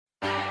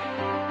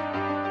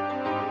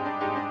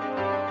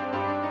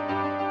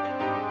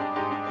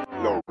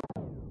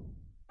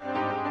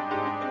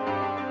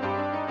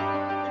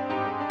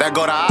That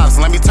go to ops,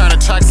 let me turn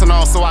the tracks on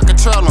so I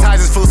control them.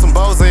 Ties just fool some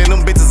boza and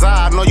them bitches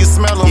I know you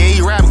smell them. Yeah,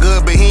 he rap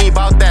good, but he ain't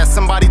bout that,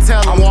 somebody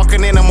tell him. I'm walking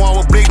in, I'm all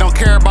with big, don't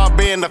care about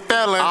being the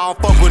felon. I don't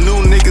fuck with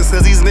new niggas,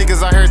 cause these niggas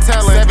out here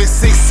telling.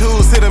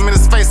 762s, hit him in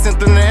his face, sent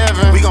him to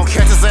heaven. We gon'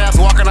 catch his ass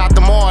walking out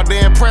the mall,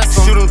 then press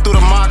him. Shoot him through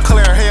the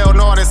Montclair, hell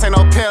no, this ain't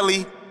no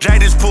Pelly. Jay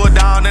just pulled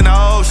down in the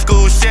old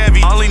school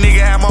Chevy. Only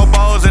nigga had more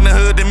balls in the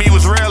hood than me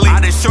was really.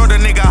 I just short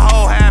a nigga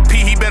whole half P,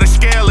 he better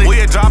scale it.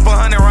 We'll drop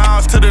 100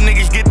 rounds till the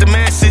niggas get the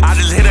message. I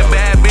just hit a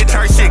bad bitch,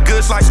 her shit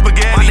good like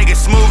spaghetti. My nigga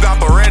Smoove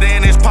got Beretta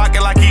in his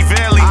pocket like he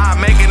Valley. I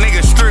make a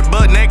nigga strip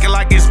butt naked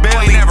like his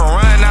belly. Never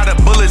run out of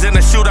bullets in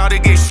the shootout,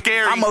 it gets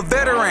scary. I'm a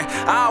veteran,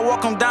 I'll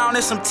walk him down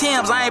in some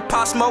Timbs. I ain't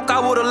pop smoke, I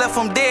would've left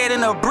him dead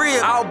in a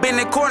bridge. I'll bend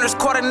in corners,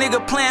 caught a nigga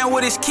playing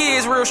with his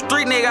kids. Real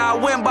street nigga, I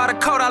went by the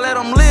coat, I let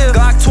him live.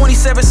 Glock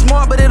 27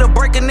 smart, but it'll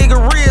break a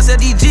nigga ribs.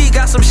 LDG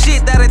got some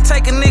shit that'll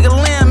take a nigga